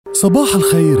صباح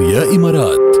الخير يا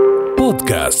إمارات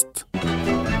بودكاست.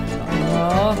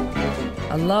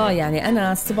 الله يعني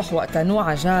أنا الصبح وقت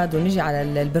نوع جاد ونجي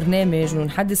على البرنامج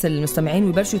ونحدث المستمعين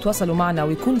ويبلشوا يتواصلوا معنا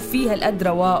ويكون في هالقد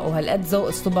رواق وهالقد ذوق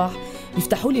الصبح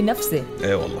بيفتحوا لي نفسي.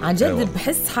 ايه والله عن جد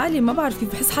بحس حالي ما بعرف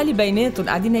بحس حالي بيناتهم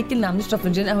قاعدين هيك كلنا عم نشرب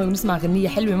فنجان قهوه ونسمع غنية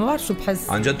حلوة ما بعرف شو بحس.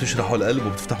 عن جد تشرحوا القلب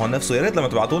وبتفتحوا النفس. ويا ريت لما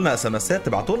تبعتوا لنا اسمسات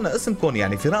تبعتوا لنا اسمكم.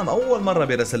 يعني فرام اول مرة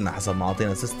بيرسلنا حسب ما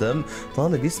عطينا سيستم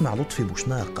طالب يسمع لطفي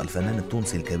بوشناق الفنان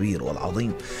التونسي الكبير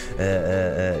والعظيم.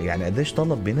 يعني قديش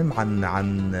طلب بينم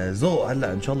عن ذوق.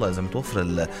 هلا ان شاء الله اذا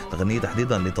متوفر الغنية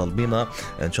تحديدا اللي طالبينها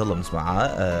ان شاء الله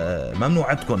بنسمعها. ما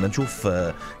بنوعدكم لنشوف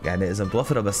يعني اذا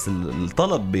متوفرة بس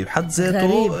الطلب بحد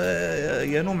ذاته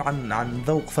ينوم عن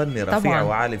ذوق فني رفيع طبعاً.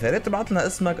 وعالي. فياريت تبعت لنا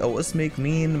اسمك او اسمك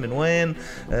مين من وين.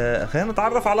 خلينا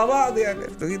نتعرف على بعض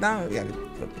يعني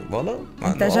والله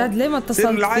انت جاد ليه ما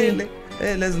اتصلت فيك؟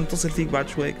 ايه لازم نتصل فيك بعد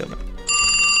شوي كمان.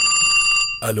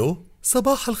 الو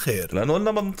صباح الخير. لانه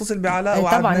قلنا ما بنتصل بعلاء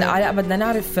طبعا علاء بدنا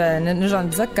نعرف نرجع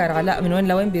نتذكر علاء من وين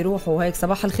لوين بيروحوا وهيك.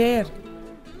 صباح الخير.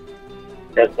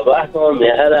 صباحكم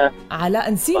يا هلا.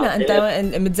 علاء نسينا انت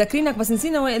متذكرينك بس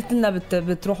نسينا وين قلت لنا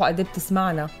بتروحوا قد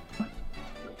بتسمعنا.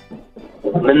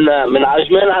 من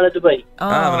عجمان على دبي.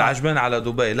 من عجمان على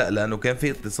دبي. لا لانه كان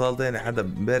في اتصال تاني حدا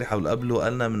امبارح او قبله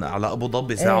قالنا من على ابو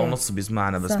ظبي ساعه ونص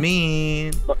بيسمعنا بس صح.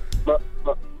 مين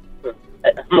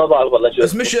ما بعرف والله شو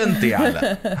بس مش انت يا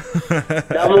علاء.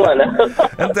 لا مو انا.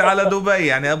 انت على دبي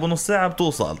يعني ابو نص ساعه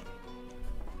بتوصل.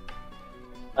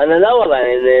 انا لا والله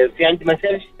يعني في عندي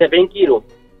مسافه 70 كيلو.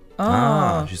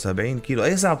 شي 70 كيلو.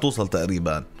 اي ساعه بتوصل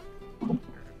تقريبا؟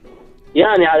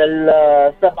 يعني على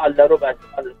 7 إلا ربع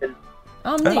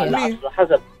منيح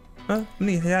حسب.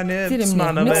 منيح يعني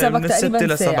بتسمعنا من 6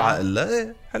 إلى 7 إلا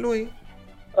ايه حلوين.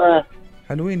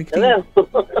 حلوين كتير.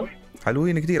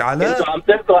 حلوين كتير. علاء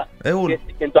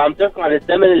كنتوا عم تحكوا عن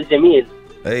الزمن الجميل.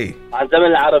 ايه عن زمن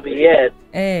العربيات.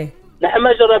 ايه نحن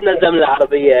ما جربنا زمن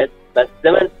العربيات بس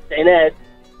زمن التسعينات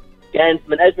كانت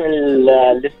من اجمل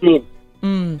السنين.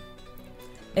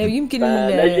 ايه يمكن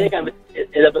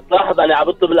اذا بتلاحظ انا عم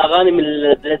بطلب الاغاني من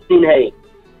السنين هاي.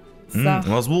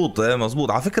 مزبوط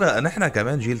مزبوط. على فكرة نحن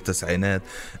كمان جيل التسعينات.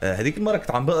 هذيك المرة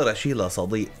كنت عم بقرأ شيء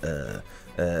لصديق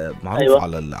معروف أيوة.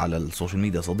 على السوشيال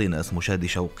ميديا صديقنا اسمه شادي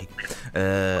شوقي.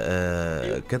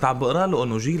 كنت عم بقرأ له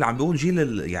انه جيل عم بيقول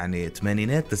جيل يعني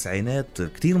الثمانينات التسعينات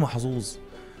كتير محظوظ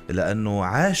لأنه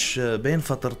عاش بين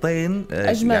فترتين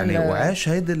يعني وعاش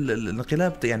هيدا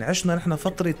الانقلاب. يعني عشنا نحن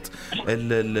فترة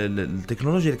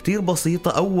التكنولوجيا كتير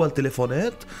بسيطة أول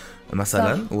تليفونات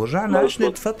مثلا صح. ورجعنا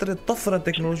عشنا فترة طفرة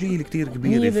تكنولوجية اللي كتير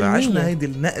كبيرة فعشنا هيدي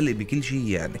النقلة بكل شيء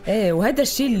يعني. ايه وهذا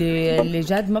الشيء اللي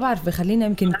جاد ما بعرف بخلينا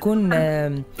يمكن نكون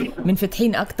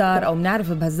منفتحين أكتر أو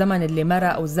بنعرف بهالزمن اللي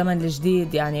مرق أو الزمن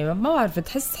الجديد. يعني ما بعرف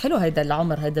تحس حلو هيدا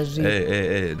العمر هيدا الجيل.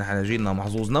 ايه نحن جيلنا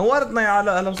محظوظ. نورتنا يا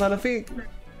علاء. أهلا وسهلا فيك.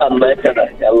 الله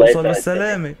يسلمك. الله يسلمك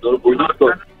بالسلامة.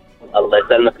 الله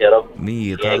يسلمك يا رب.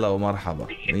 100 هلا ومرحبا.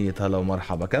 100 هلا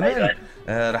ومرحبا كمان.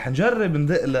 رح نجرب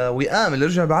ندق لوئام اللي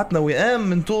رجع بعتنا وئام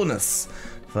من تونس.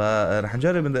 فرح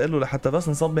نجرب ندق له لحتى بس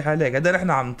نصبح عليك. هذا نحن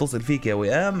عم نتصل فيك يا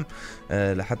وئام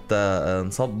لحتى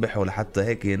نصبح ولحتى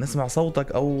هيك نسمع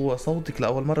صوتك او صوتك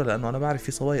لاول مره لانه انا بعرف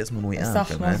في صبايا اسمه وئام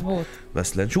صح كمان. مزبوط.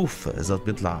 بس لنشوف اذا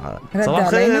بيطلع. صباح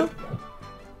الخير.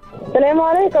 السلام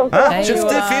عليكم. أيوة.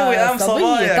 شفتي في وئام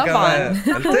صبايا طبعا. كمان.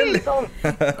 قلت لي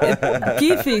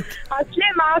كيفك؟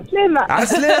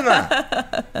 عسلامة.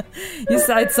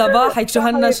 يسعد صباحك. شو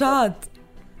هالنشاط؟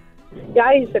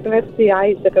 يعيشك نفسي.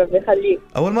 يعيشك ربي يخليك.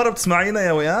 اول مرة بتسمعينا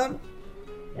يا وئام؟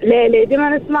 لا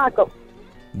ديما نسمعكم.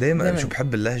 دايما شو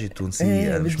بحب اللهجة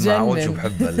التونسية. مش معقول شو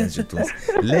بحب اللهجة التونسية.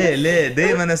 ليه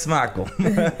دايما اسمعكم.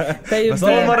 طيب بس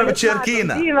أول مرة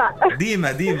بتشاركينا.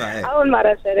 ديما أول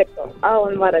مرة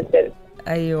شاركتم.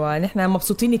 أيوة نحن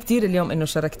مبسوطين كتير اليوم إنه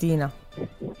شاركتينا.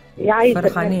 يعيشك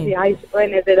فرحانين. يعيشك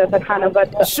وين زي فرحانة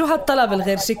برضه. شو هالطلب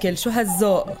الغير شكل؟ شو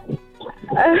هالذوق؟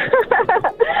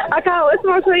 أكاو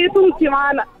اسمعوا شوية تونسي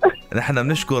معنا. نحن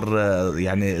بنشكر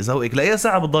يعني ذوقك. لأي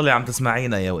ساعة بتضلي عم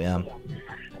تسمعينا يا وئام؟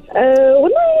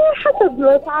 والله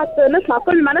حسب ساعات نطلع.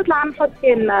 كل ما نطلع نحط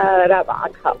كين رابع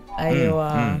أكثر.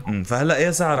 أيوة. فهلا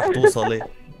أي ساعة رح توصلي؟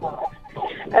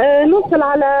 نوصل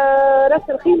على راس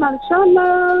الخيمة إن شاء الله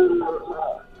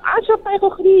 10 دقايق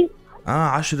أخرين.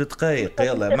 10 دقايق.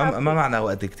 يلا ما معنا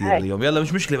وقت كتير اليوم. يلا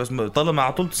مش مشكلة بس طالما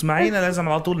على طول تسمعينا لازم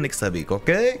على طول نكسبك.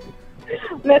 أوكي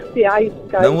ميرسي. يعيشك.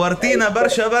 نورتينا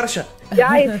برشا.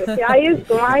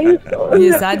 يعيشكم.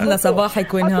 يسعدنا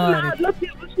صباحك ونهارك.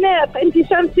 انت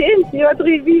شمسي انت ما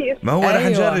تغيبيش. ما هو رح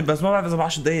نجرب بس ما بعرف اذا ب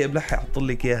 10 دقايق بلحق احط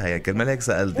لك اياها يعني كرمال هيك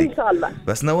سالتك. ان شاء الله.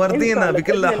 بس نورتينا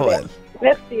بكل الاحوال.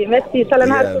 ميرسي. سلام.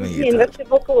 نهاركم. ميرسي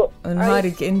بوكو.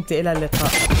 نهارك انت. الى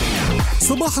اللقاء.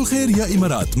 صباح الخير يا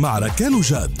إمارات مع ركال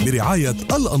وجاد برعاية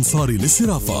الأنصاري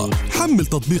للصرافة. حمل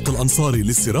تطبيق الأنصاري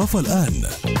للصرافة الآن.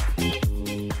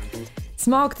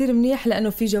 اسمعوا كتير منيح لأنه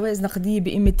في جوائز نقدية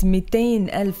بقيمة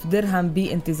 200,000 درهم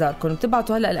بانتظاركم.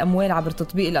 بتبعتوا هلأ الأموال عبر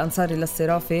تطبيق الأنصاري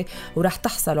للصرافة ورح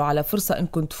تحصلوا على فرصة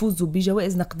إنكم تفوزوا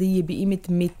بجوائز نقدية بقيمة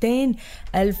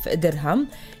 200,000 درهم.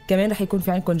 كمان رح يكون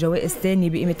في عندكم جوائز تانية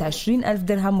بقيمة 20,000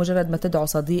 درهم مجرد ما تدعوا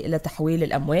صديق لتحويل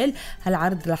الأموال.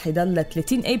 هالعرض رح يضل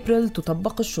 30 أبريل،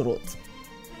 تطبق الشروط.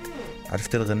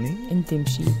 عرفت الغني؟ انت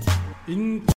مشيت.